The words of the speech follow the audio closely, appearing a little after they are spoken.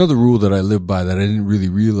Another rule that I live by that I didn't really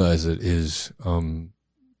realize it is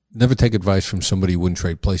never take advice from somebody you wouldn't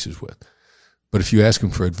trade places with. But if you ask them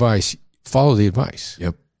for advice, follow the advice.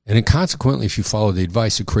 Yep. And then consequently, if you follow the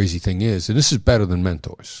advice, the crazy thing is, and this is better than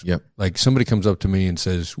mentors. Yep. Like somebody comes up to me and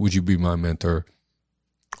says, would you be my mentor?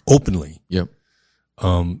 Openly. Yep.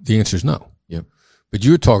 The answer is no. Yep. But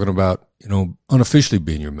you're talking about, unofficially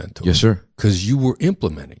being your mentor. Yes, sir. Because you were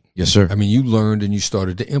implementing. Yes, sir. I mean, you learned and you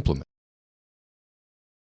started to implement.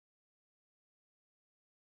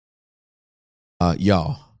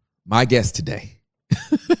 Y'all, my guest today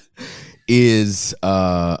is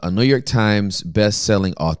a New York Times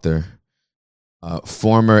best-selling author,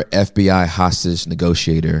 former FBI hostage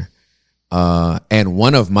negotiator, and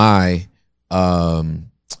one of my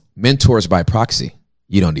mentors by proxy.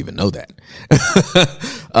 You don't even know that.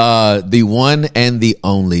 The one and the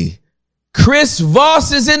only Chris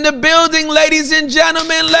Voss is in the building, ladies and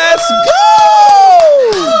gentlemen. Let's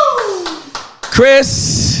go!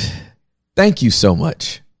 Chris, thank you so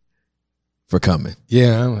much for coming.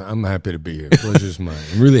 Yeah, I'm happy to be here. Pleasure's mine.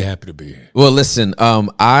 I'm really happy to be here. Well, listen,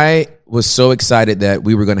 I was so excited that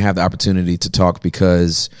we were going to have the opportunity to talk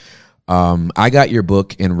because I got your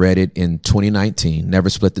book and read it in 2019, Never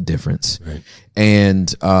Split the Difference. Right. And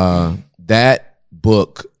that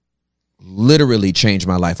book literally changed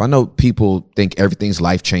my life. I know people think everything's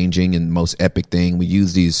life-changing and the most epic thing. We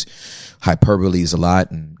use these hyperboles a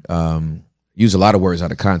lot and use a lot of words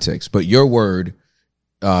out of context. But your word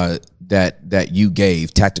that you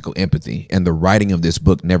gave, tactical empathy, and the writing of this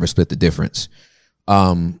book, Never Split the Difference,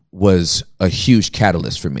 was a huge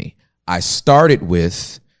catalyst for me. I started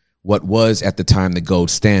with what was at the time the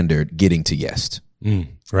gold standard, Getting to Yes.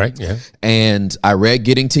 Right. Yeah. And I read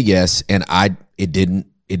Getting to Yes, and it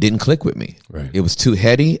didn't click with me. Right. It was too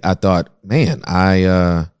heady. I thought, man,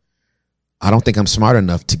 I don't think I'm smart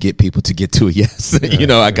enough to get people to get to a yes.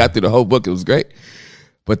 I got through the whole book. It was great.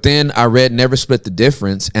 But then I read Never Split the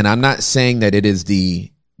Difference, and I'm not saying that it is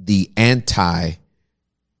the anti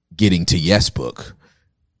Getting to Yes book,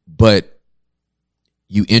 but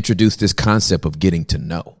you introduced this concept of getting to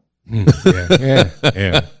know.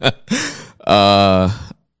 Yeah.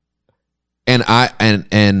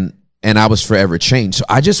 And I was forever changed. So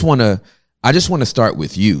I just want to start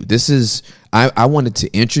with you. I wanted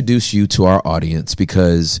to introduce you to our audience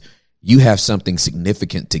because you have something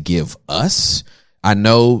significant to give us. I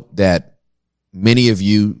know that many of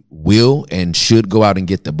you will and should go out and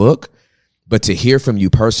get the book, but to hear from you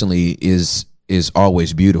personally is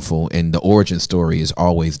always beautiful, and the origin story is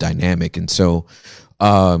always dynamic. And so,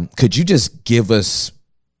 could you just give us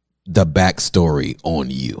the backstory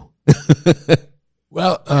on you?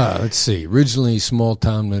 Well, let's see. Originally, small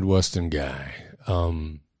town Midwestern guy,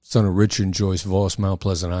 son of Richard and Joyce Voss, Mount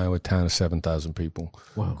Pleasant, Iowa, town of 7,000 people.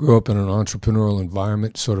 Wow. Grew up in an entrepreneurial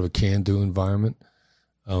environment, sort of a can-do environment.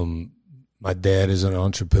 My dad is an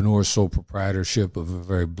entrepreneur, sole proprietorship of a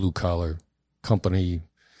very blue-collar company,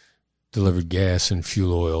 delivered gas and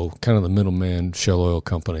fuel oil, kind of the middleman Shell Oil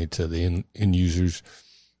company to the end users.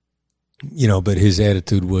 But his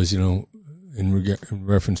attitude was, in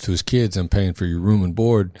reference to his kids, I'm paying for your room and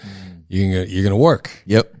board. You're gonna work.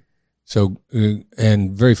 Yep. So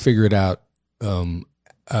and very figure it out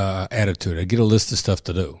attitude. I get a list of stuff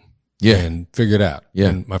to do. Yeah. And figure it out. Yeah.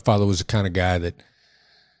 And my father was the kind of guy that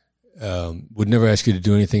would never ask you to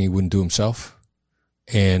do anything he wouldn't do himself.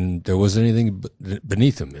 And there wasn't anything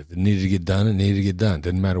beneath him. If it needed to get done, it needed to get done.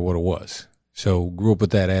 Didn't matter what it was. So grew up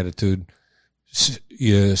with that attitude.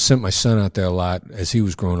 Sent my son out there a lot as he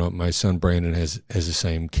was growing up. My son Brandon has the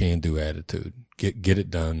same can-do attitude. Get it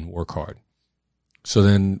done, work hard. So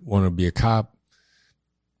then wanted to be a cop.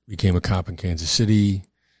 Became a cop in Kansas City.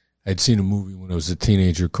 I'd seen a movie when I was a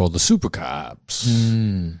teenager called The Super Cops.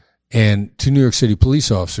 And two New York City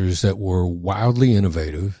police officers that were wildly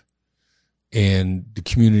innovative, and the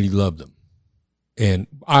community loved them. And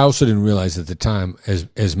I also didn't realize at the time,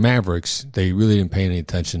 as mavericks, they really didn't pay any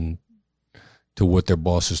attention to what their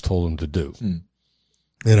bosses told them to do.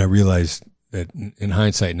 And I realized that in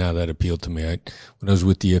hindsight now that appealed to me. When I was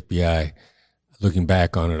with the FBI, looking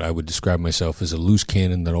back on it, I would describe myself as a loose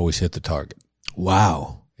cannon that always hit the target.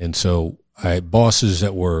 Wow. And so I had bosses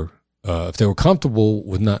that were, if they were comfortable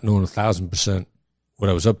with not knowing 1,000% what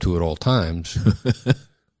I was up to at all times,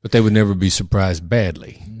 but they would never be surprised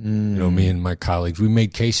badly. Me and my colleagues, we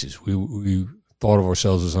made cases. We thought of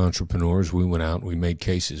ourselves as entrepreneurs. We went out and we made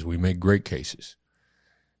cases. We made great cases.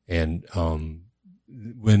 And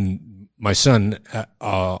when my son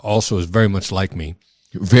also is very much like me.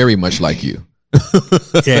 Very much like you.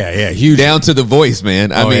 Yeah, huge. Down to the voice,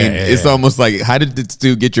 man. I mean, it's almost like, how did this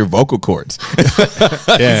dude get your vocal cords?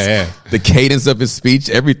 Yeah. The cadence of his speech,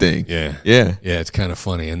 everything. Yeah. It's kind of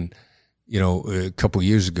funny. And, a couple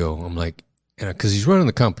years ago, I'm like, because he's running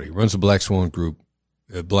the company, he runs the Black Swan Group.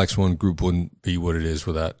 Black Swan Group wouldn't be what it is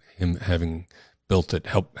without him having built it,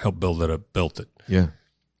 help build it up, built it. Yeah.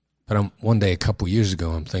 But one day, a couple years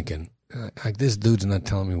ago, I'm thinking, like, this dude's not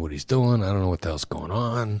telling me what he's doing. I don't know what the hell's going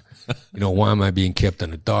on. Why am I being kept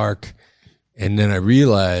in the dark? And then I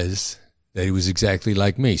realized that he was exactly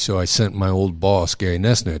like me. So I sent my old boss, Gary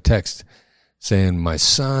Nessner, a text saying, my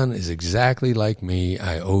son is exactly like me.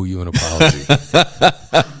 I owe you an apology.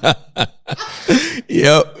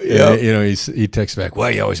 Yep. He texts back,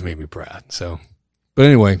 well, you always made me proud. So, but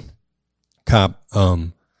anyway, cop,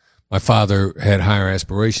 my father had higher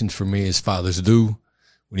aspirations for me, as fathers do.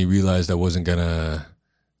 When he realized I wasn't going to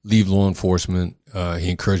leave law enforcement, he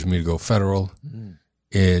encouraged me to go federal.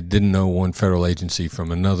 Didn't know one federal agency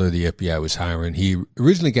from another the FBI was hiring. He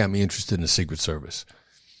originally got me interested in the Secret Service.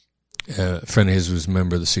 A friend of his was a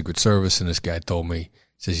member of the Secret Service, and this guy told me,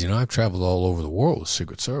 he says, I've traveled all over the world with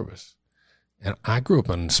Secret Service. And I grew up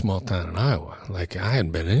in a small town in Iowa. Like, I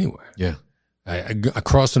hadn't been anywhere. Yeah. I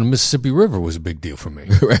crossing the Mississippi River was a big deal for me.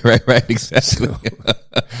 Right, exactly. So,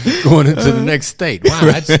 going into the next state.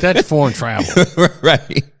 Wow, that's foreign travel.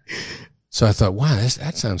 Right. So I thought, wow,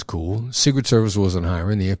 that sounds cool. Secret Service wasn't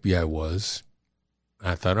hiring, the FBI was.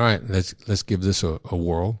 I thought, all right, let's give this a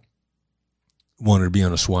whirl. Wanted to be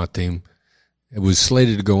on a SWAT team. It was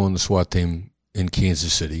slated to go on the SWAT team in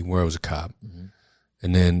Kansas City, where I was a cop. Mm-hmm.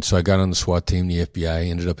 And then, so I got on the SWAT team, the FBI,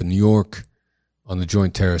 ended up in New York on the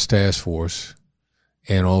Joint Terrorist Task Force,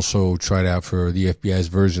 and also tried out for the FBI's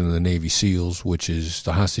version of the Navy SEALs, which is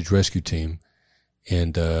the hostage rescue team,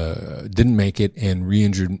 and didn't make it and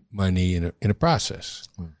re-injured my knee in a process.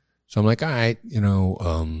 So I'm like, all right,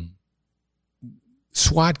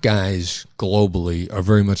 SWAT guys globally are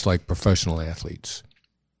very much like professional athletes,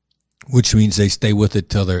 which means they stay with it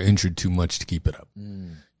till they're injured too much to keep it up.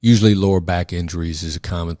 Usually lower back injuries is a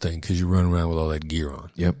common thing because you run around with all that gear on.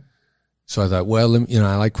 Yep. So I thought, well,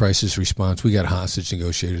 I like crisis response. We got hostage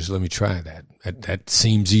negotiators. Let me try that. That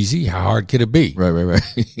seems easy. How hard could it be? Right.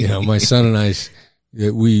 My son and I,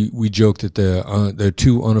 we joked that there are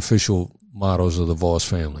two unofficial mottos of the Voss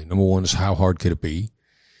family. Number one is, how hard could it be?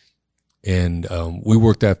 And we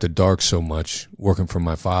worked after dark so much, working for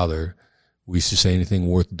my father. We used to say anything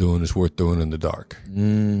worth doing is worth doing in the dark.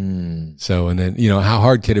 So, and then, how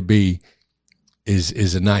hard could it be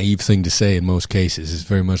is a naive thing to say in most cases. It's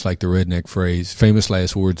very much like the redneck phrase, famous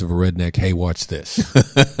last words of a redneck, hey, watch this.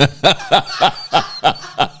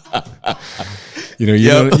 You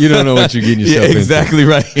don't know what you're getting yourself into. Exactly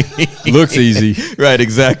right. Looks easy. Right,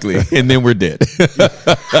 exactly. And then we're dead.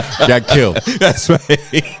 Got killed. That's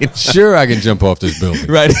right. Sure, I can jump off this building.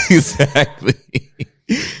 Right, exactly.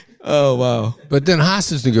 Oh, wow. But then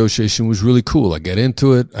hostage negotiation was really cool. I got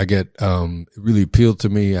into it. It really appealed to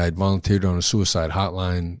me. I had volunteered on a suicide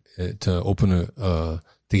hotline to open to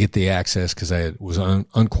get the access because I was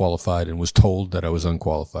unqualified and was told that I was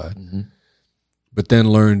unqualified. Mm-hmm. But then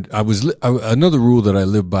learned another rule that I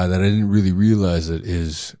live by that I didn't really realize it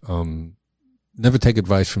is never take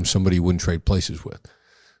advice from somebody you wouldn't trade places with.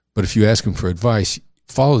 But if you ask them for advice,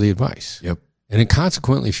 follow the advice. Yep. And then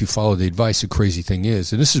consequently, if you follow the advice, the crazy thing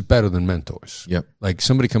is, and this is better than mentors. Yep. Like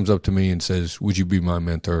somebody comes up to me and says, would you be my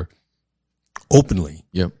mentor? Openly.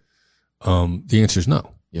 Yep. The answer is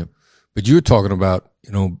no. Yep. But you're talking about,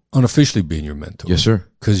 unofficially being your mentor. Yes, sir.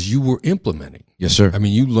 Because you were implementing. Yes, sir. I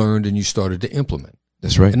mean, you learned and you started to implement.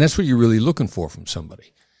 That's right. And that's what you're really looking for from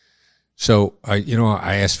somebody. So I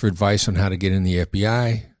asked for advice on how to get in the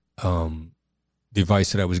FBI. The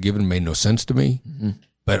advice that I was given made no sense to me. Mm-hmm.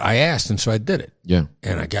 But I asked, and so I did it. Yeah.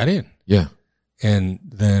 And I got in. Yeah. And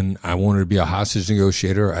then I wanted to be a hostage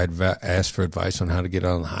negotiator. I'd asked for advice on how to get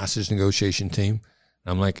on the hostage negotiation team.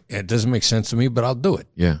 I'm like, it doesn't make sense to me, but I'll do it.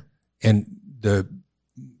 Yeah. And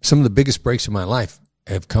some of the biggest breaks in my life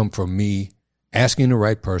have come from me asking the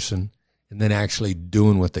right person and then actually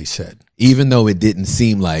doing what they said. Even though it didn't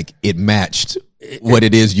seem like it matched what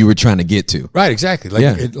it is you were trying to get to. Right, exactly.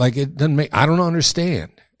 It doesn't make, I don't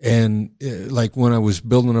understand. And like when I was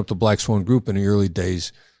building up the Black Swan Group in the early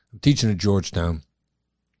days, I'm teaching at Georgetown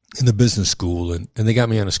in the business school, and they got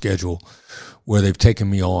me on a schedule where they've taken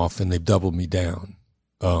me off and they've doubled me down.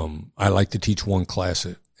 I like to teach one class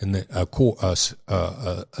and a quarter,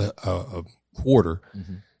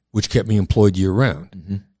 mm-hmm. which kept me employed year round.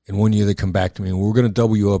 Mm-hmm. And one year they come back to me and we're going to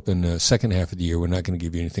double you up in the second half of the year. We're not going to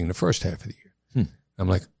give you anything in the first half of the year. I'm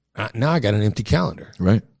like, now I got an empty calendar.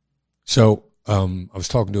 Right. So I was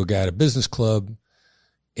talking to a guy at a business club,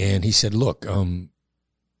 and he said, look,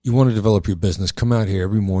 you want to develop your business, come out here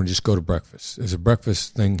every morning, just go to breakfast. There's a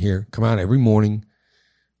breakfast thing here. Come out every morning.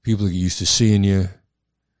 People get used to seeing you.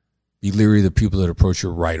 Be leery of the people that approach you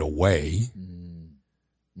right away.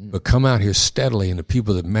 But come out here steadily, and the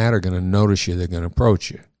people that matter are going to notice you. They're going to approach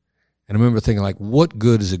you. And I remember thinking, like, what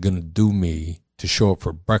good is it going to do me to show up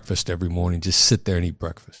for breakfast every morning, just sit there and eat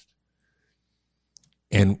breakfast?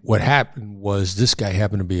 And what happened was this guy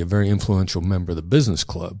happened to be a very influential member of the business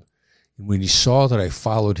club. And when he saw that I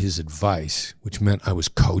followed his advice, which meant I was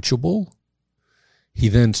coachable, he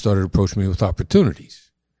then started approaching me with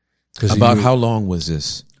opportunities. About how long was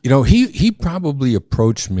this? You know, he probably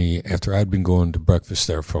approached me after I'd been going to breakfast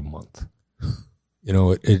there for a month. You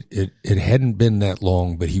know, it hadn't been that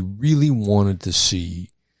long, but he really wanted to see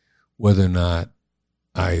whether or not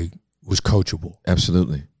I was coachable.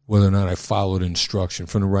 Absolutely. Whether or not I followed instruction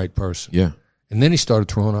from the right person. Yeah. And then he started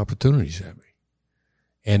throwing opportunities at me.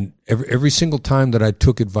 And every single time that I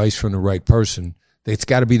took advice from the right person, it's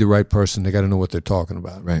got to be the right person. They got to know what they're talking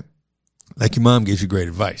about. Right. Like your mom gives you great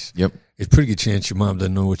advice. Yep. It's a pretty good chance your mom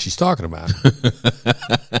doesn't know what she's talking about.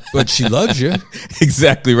 But she loves you.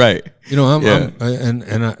 Exactly right. You know,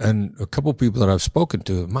 and a couple of people that I've spoken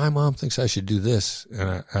to, my mom thinks I should do this.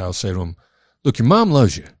 And I'll say to them, look, your mom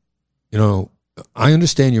loves you. You know, I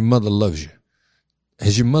understand your mother loves you.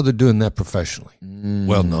 Is your mother doing that professionally?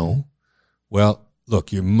 Well, no. Well,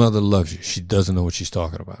 look, your mother loves you. She doesn't know what she's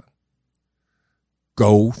talking about.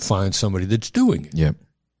 Go find somebody that's doing it. Yep.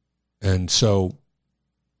 And so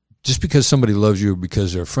just because somebody loves you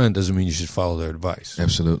because they're a friend doesn't mean you should follow their advice.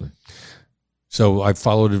 Absolutely. So I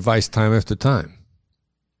followed advice time after time.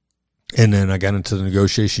 And then I got into the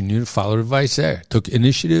negotiation unit, followed advice there. Took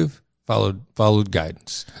initiative, followed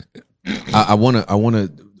guidance. I want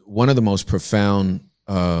to, one of the most profound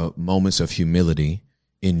moments of humility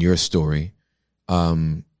in your story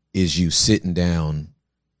is you sitting down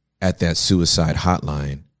at that suicide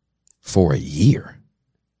hotline for a year.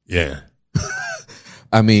 Yeah.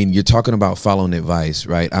 I mean, you're talking about following advice,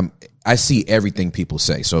 right? I see everything people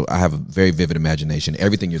say, so I have a very vivid imagination.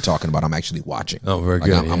 Everything you're talking about, I'm actually watching. Oh, very like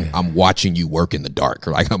good. I'm watching you work in the dark.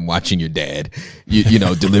 Like I'm watching your dad, you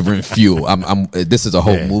know, delivering fuel. This is a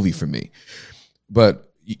whole movie for me.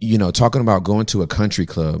 But you know, talking about going to a country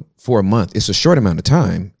club for a month, it's a short amount of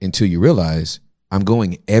time until you realize I'm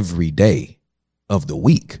going every day of the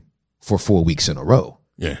week for 4 weeks in a row.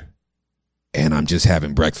 Yeah. And I'm just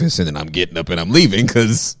having breakfast and then I'm getting up and I'm leaving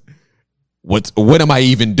because what am I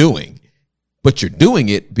even doing? But you're doing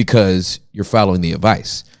it because you're following the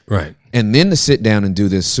advice. Right. And then to sit down and do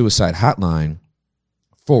this suicide hotline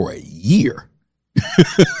for a year.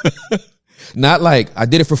 Not like I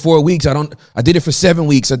did it for 4 weeks. I did it for 7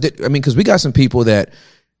 weeks. Because we got some people that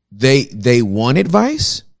they want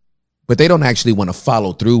advice, but they don't actually want to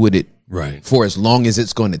follow through with it right for as long as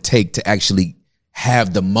it's going to take to actually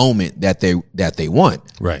have the moment that they want.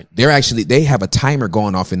 Right. They have a timer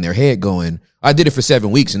going off in their head going, I did it for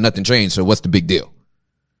 7 weeks and nothing changed. So what's the big deal?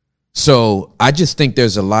 So I just think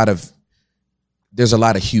there's a lot of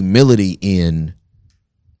humility in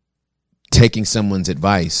taking someone's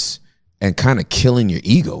advice and kind of killing your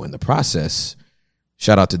ego in the process.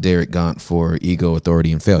 Shout out to Derek Gaunt for Ego,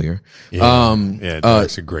 Authority, and Failure. Yeah,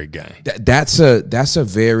 Derek's a great guy. That's a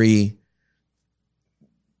very,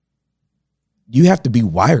 you have to be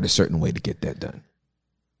wired a certain way to get that done.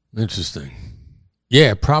 Interesting.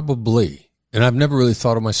 Yeah, probably. And I've never really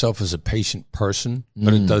thought of myself as a patient person,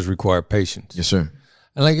 but it does require patience. Yes, sir.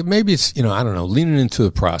 And like maybe it's, I don't know, leaning into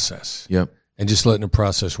the process. Yep. And just letting the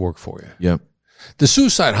process work for you. Yep. The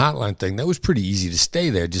suicide hotline thing, that was pretty easy to stay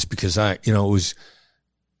there just because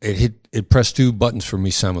it pressed two buttons for me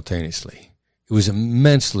simultaneously. It was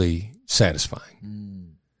immensely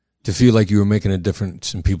satisfying to feel like you were making a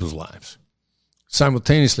difference in people's lives.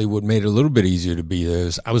 Simultaneously, what made it a little bit easier to be there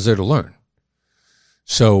is I was there to learn.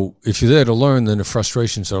 So if you're there to learn, then the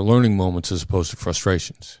frustrations are learning moments as opposed to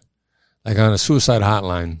frustrations. Like on a suicide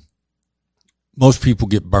hotline, most people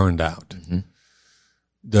get burned out. Mm-hmm.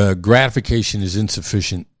 The gratification is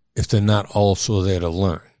insufficient if they're not also there to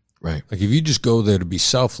learn. Right. Like if you just go there to be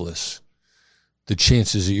selfless, the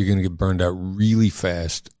chances that you're going to get burned out really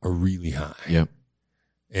fast are really high. Yep.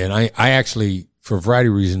 And I actually, for a variety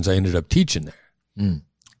of reasons, I ended up teaching there.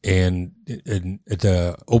 And at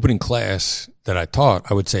the opening class that I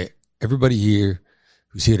taught, I would say, everybody here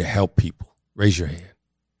who's here to help people, raise your hand.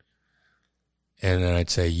 And then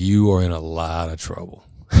I'd say, you are in a lot of trouble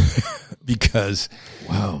because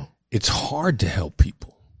it's hard to help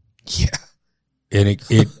people. Yeah. And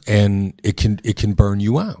it can burn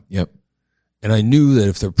you out. Yep. And I knew that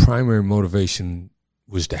if their primary motivation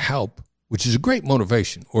was to help, which is a great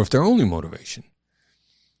motivation, or if their only motivation,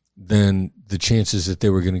 then the chances that they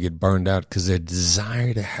were going to get burned out because their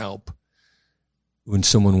desire to help when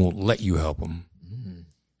someone won't let you help them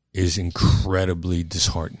is incredibly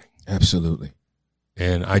disheartening. Absolutely.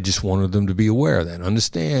 And I just wanted them to be aware of that.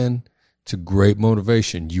 Understand, it's a great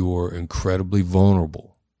motivation. You are incredibly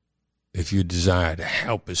vulnerable if your desire to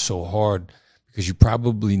help is so hard because you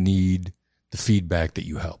probably need the feedback that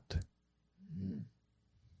you helped.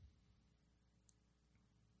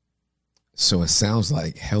 So it sounds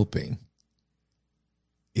like helping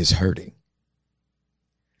is hurting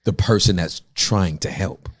the person that's trying to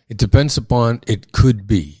help. It depends upon, it could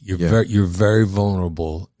be. Yeah. You're very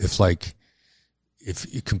vulnerable if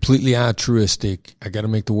you're completely altruistic, I got to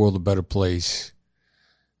make the world a better place.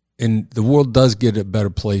 And the world does get a better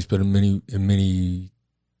place, but in many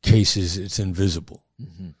cases it's invisible.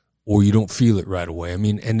 Mm-hmm. Or you don't feel it right away. I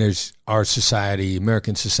mean, and there's our society,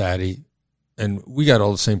 American society, and we got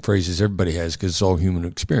all the same phrases everybody has because it's all human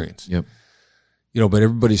experience. Yep. But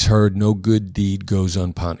everybody's heard no good deed goes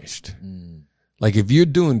unpunished. Mm. Like if you're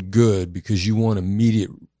doing good because you want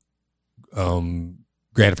immediate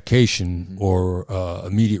gratification or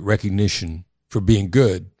immediate recognition for being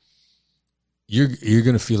good, you're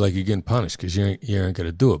going to feel like you're getting punished because you ain't going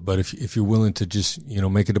to do it. But if you're willing to just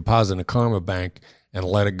make a deposit in a karma bank and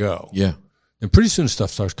let it go, yeah, then pretty soon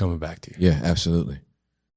stuff starts coming back to you. Yeah, absolutely.